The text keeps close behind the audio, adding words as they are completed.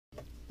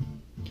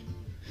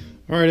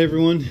All right,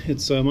 everyone,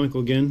 it's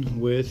Michael again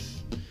with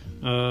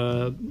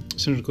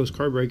Central Coast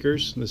Card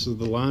Breakers. This is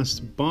the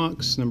last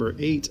box, number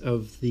 8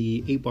 of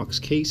the 8-box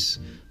case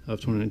of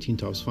 2019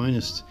 Topps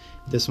Finest.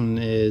 This one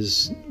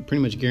is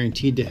pretty much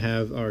guaranteed to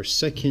have our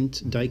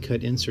second die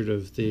cut insert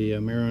of the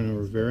Mariano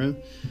Rivera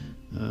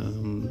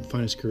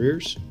Finest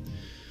Careers.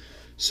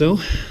 So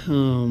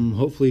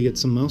hopefully get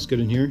something else good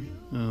in here.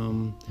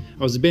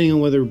 I was debating on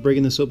whether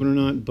breaking this open or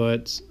not,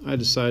 but I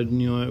decided,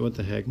 you know what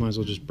the heck, might as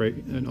well just break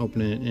and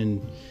open it,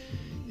 and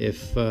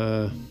if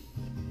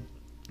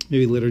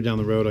maybe later down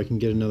the road I can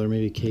get another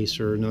maybe case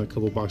or another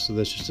couple boxes of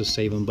this just to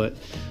save them. But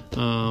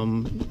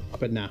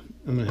nah,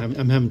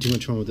 I'm having too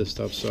much fun with this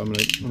stuff, so I'm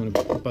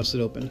gonna bust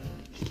it open.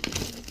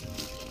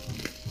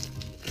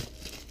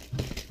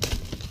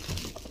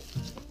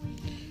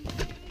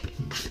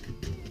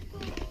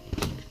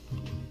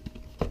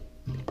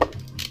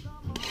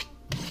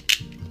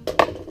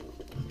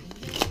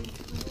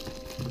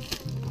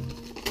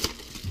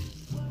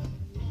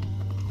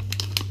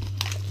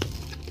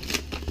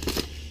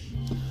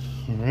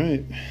 All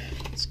right,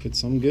 let's get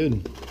some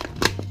good.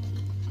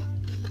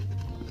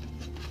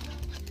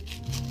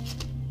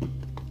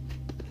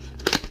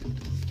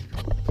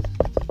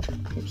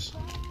 Oops.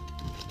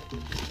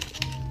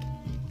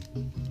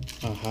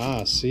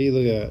 Aha, see,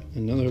 look at that.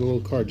 Another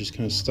little card just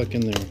kind of stuck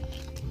in there.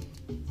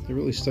 They're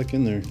really stuck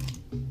in there.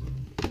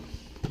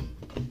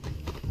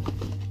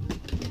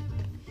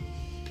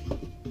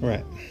 All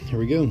right, here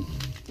we go.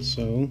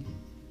 So,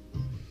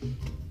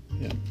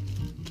 yeah.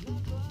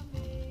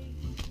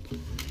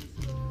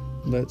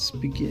 Let's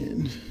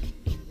begin.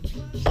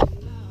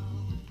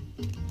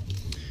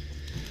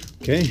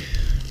 Okay,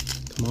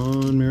 come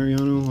on,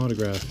 Mariano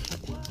autograph.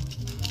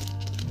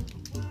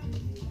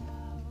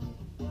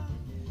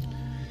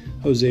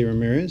 Jose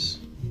Ramirez,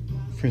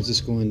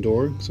 Francisco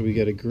Lindor. So we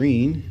got a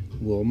green,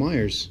 Will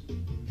Myers,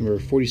 number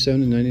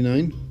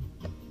 47/99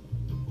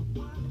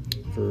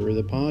 for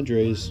the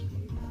Padres.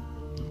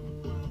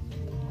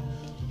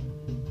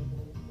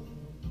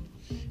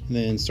 And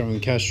then Starlin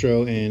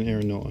Castro and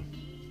Aaron Nola.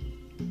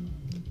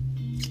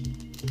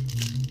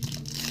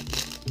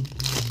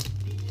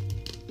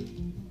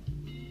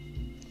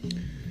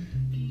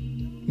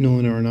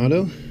 Nolan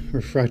Arenado,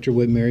 refractor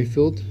Whit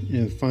Merrifield,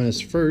 and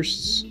Finest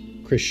Firsts,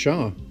 Chris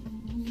Shaw.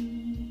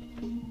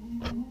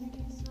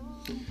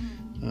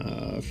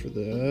 For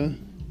the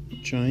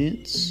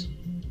Giants,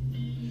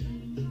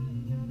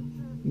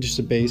 just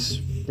a base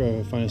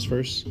for Finest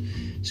Firsts,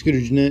 Scooter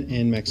Gennett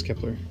and Max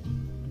Kepler.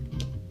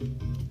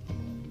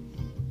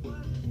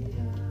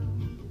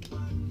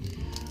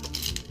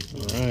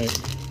 All right,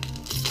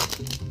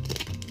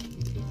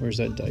 where's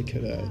that die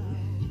cut at?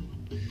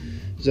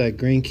 Is that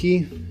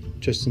Greinke?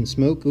 Justin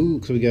Smoke. Ooh,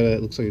 so we got a,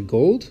 it looks like a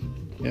gold.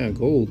 Yeah,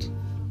 gold.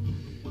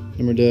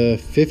 Number to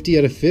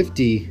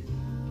 50/50.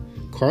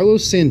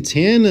 Carlos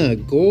Santana,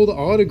 gold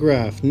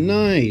autograph.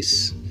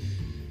 Nice.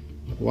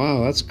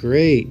 Wow, that's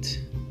great.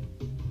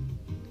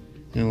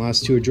 And the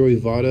last two are Joey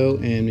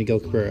Votto and Miguel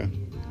Cabrera.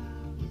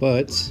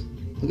 But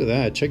look at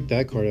that. Check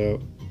that card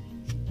out.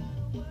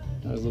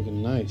 That is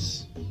looking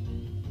nice.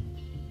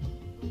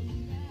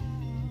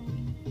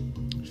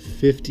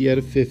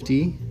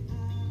 50/50.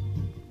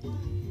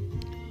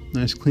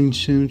 Nice clean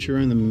signature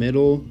in the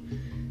middle.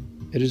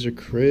 Edges are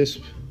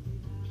crisp.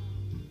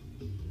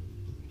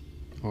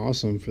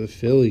 Awesome for the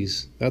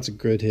Phillies. That's a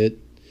good hit.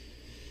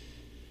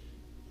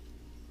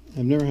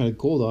 I've never had a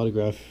gold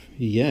autograph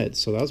yet,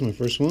 so that was my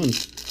first one.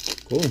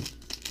 Cool.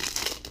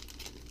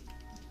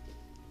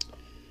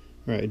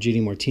 All right,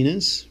 JD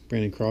Martinez,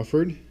 Brandon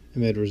Crawford,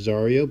 Ahmed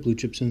Rosario, blue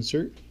chips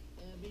insert,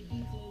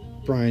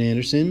 Brian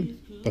Anderson,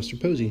 Buster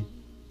Posey.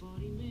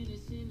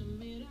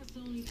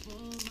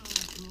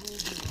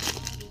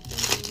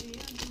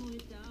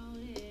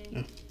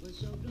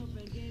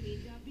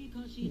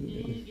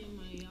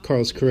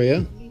 Carlos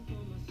Correa,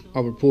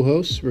 Albert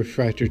Pujols,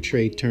 refractor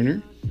Trey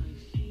Turner,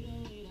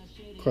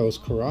 Carlos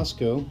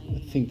Carrasco. I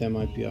think that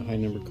might be a high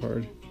number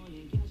card.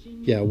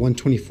 Yeah,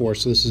 124.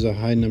 So this is a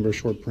high number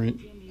short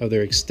print of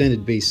their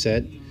extended base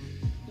set.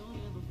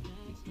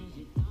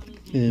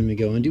 And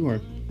Miguel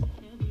Andujar.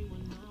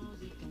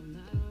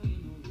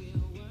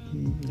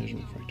 There's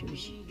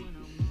refractors.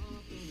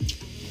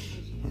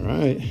 All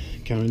right,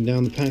 counting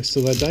down the packs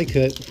to that die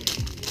cut.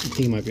 I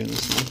think it might be on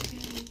this one.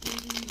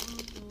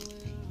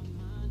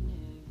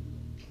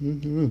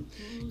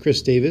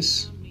 Chris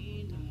Davis,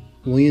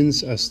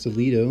 Williams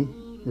Astudillo,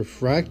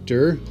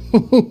 refractor,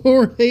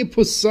 Jorge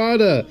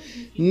Posada,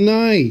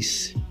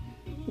 nice.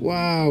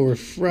 Wow,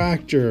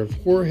 refractor of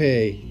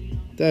Jorge,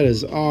 that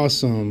is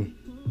awesome.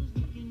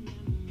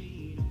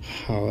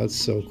 Wow, that's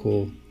so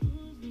cool.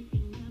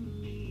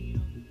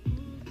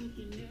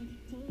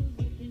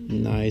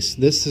 Nice.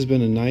 This has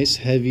been a nice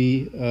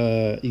heavy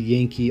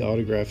Yankee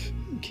autograph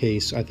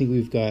case. I think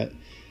we've got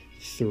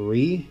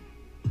 3.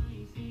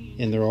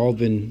 And they're all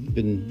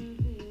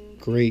been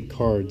great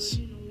cards.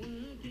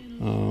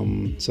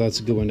 So that's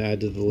a good one to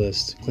add to the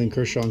list. Clayton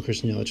Kershaw and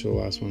Christian Yelich are the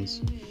last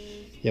ones.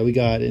 Yeah, we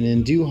got an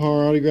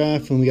Andujar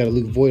autograph, and we got a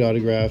Luke Voit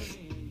autograph.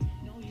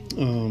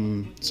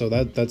 So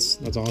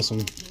that's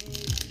awesome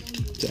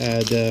to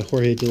add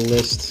Jorge to the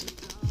list,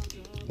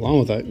 along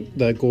with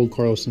that gold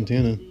Carlos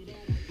Santana,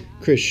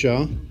 Chris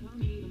Shaw,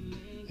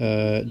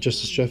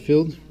 Justice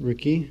Sheffield,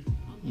 Ricky,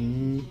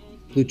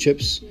 Blue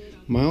Chips,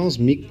 Miles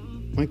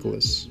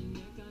Michaelis,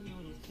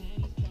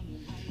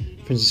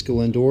 Francisco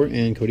Lindor,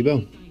 and Cody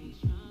Bell.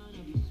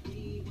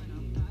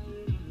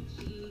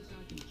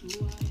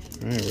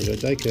 Alright, where's that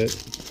die cut?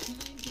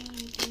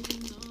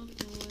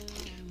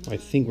 I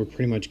think we're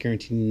pretty much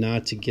guaranteed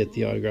not to get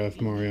the autographed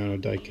Mariano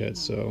die cut,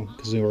 so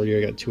because we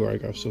already got 2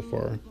 autographs so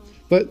far.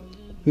 But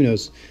who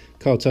knows?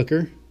 Kyle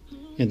Tucker,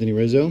 Anthony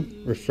Rizzo,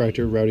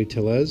 Refractor Rowdy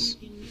Tellez,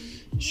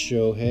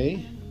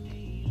 Shohei,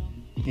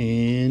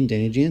 and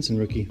Danny Jansen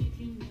rookie.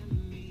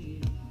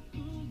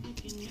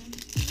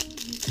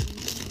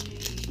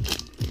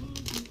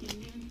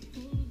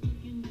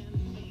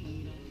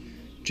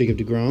 Jacob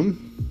deGrom,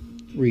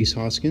 Rhys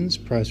Hoskins,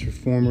 Prize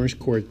Reformers,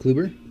 Corey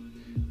Kluber,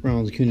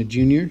 Ronald Acuna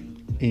Jr.,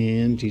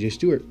 and DJ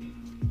Stewart.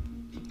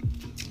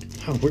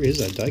 Oh, where is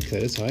that die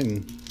cut? It's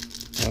hiding.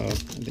 I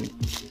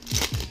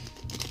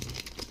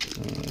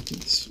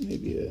think this may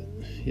be it.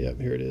 Yep,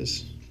 here it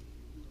is.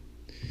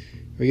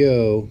 Here we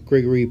go.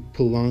 Gregory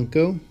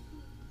Polanco,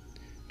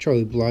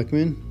 Charlie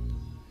Blackmon.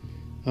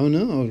 Oh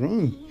no, I was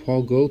wrong.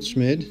 Paul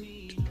Goldschmidt,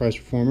 Prize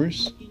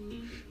Reformers,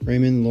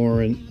 Raymond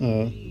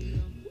Laureano,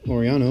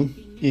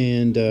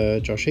 and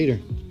Josh Hader.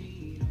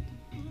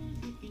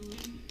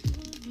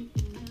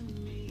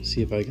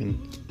 See if I can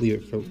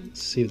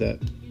save that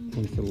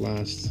one for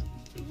last.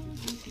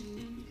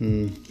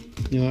 You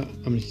know what?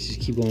 I'm gonna just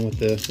keep going with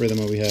the rhythm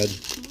that we had.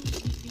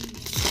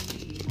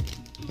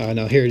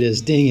 No, here it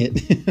is. Dang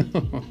it.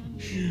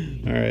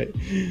 All right.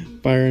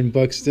 Byron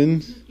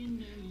Buxton,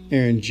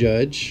 Aaron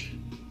Judge,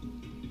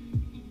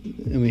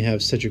 and we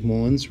have Cedric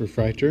Mullins,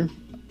 Refractor.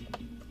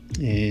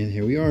 And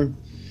here we are.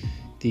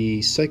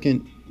 The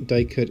second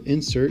die cut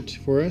insert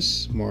for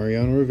us,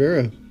 Mariano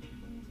Rivera.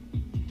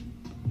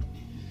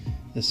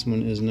 This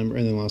one is number,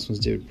 and then the last one's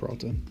David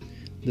Peralta.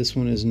 This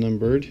one is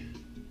numbered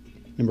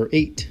number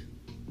 8.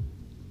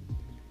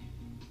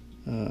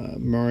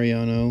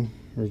 Mariano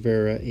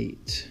Rivera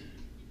 8.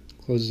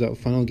 Closes out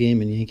final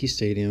game in Yankee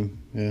Stadium.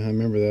 Yeah, I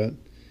remember that.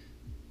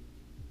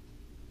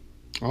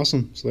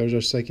 Awesome. So there's our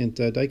second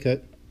die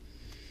cut.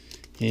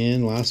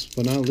 And last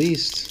but not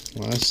least,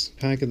 last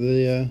pack of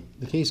the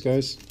case,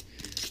 guys.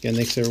 Again,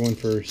 thanks everyone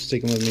for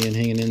sticking with me and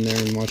hanging in there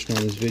and watching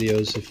all these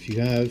videos. If you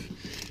have,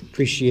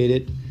 appreciate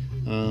it.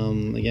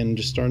 Again, I'm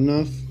just starting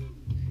off,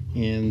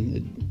 and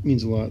it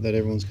means a lot that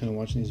everyone's kind of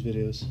watching these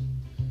videos.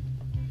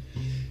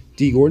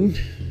 D. Gordon,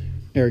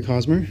 Eric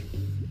Hosmer,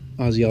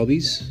 Ozzie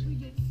Albies,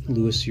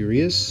 Luis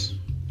Urias,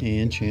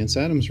 and Chance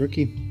Adams,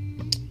 rookie.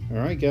 All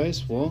right,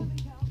 guys. Well,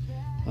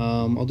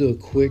 I'll do a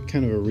quick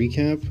kind of a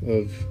recap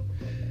of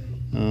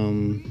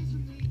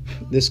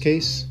this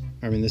case.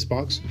 This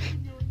box,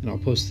 and I'll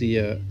post the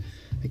a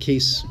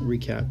case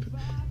recap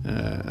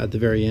at the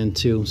very end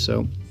too.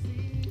 So.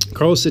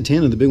 Carlos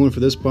Santana, the big one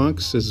for this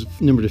box, is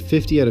numbered to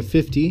 50 out of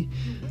 50.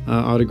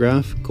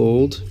 Autograph,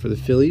 gold for the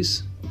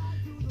Phillies.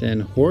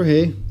 Then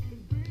Jorge,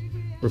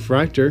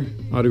 Refractor,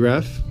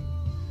 autograph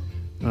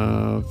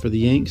for the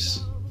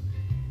Yanks.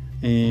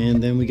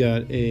 And then we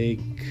got a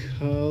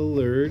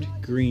colored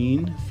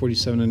green,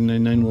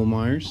 47/99 Will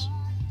Myers.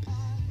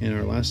 And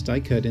our last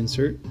die cut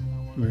insert,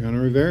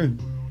 Mariano Rivera.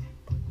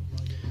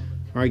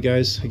 Alright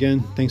guys, again,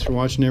 thanks for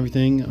watching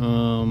everything.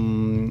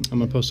 I'm going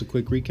to post a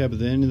quick recap at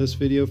the end of this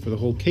video for the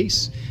whole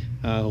case.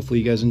 Hopefully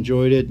you guys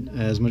enjoyed it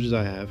as much as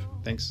I have.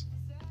 Thanks.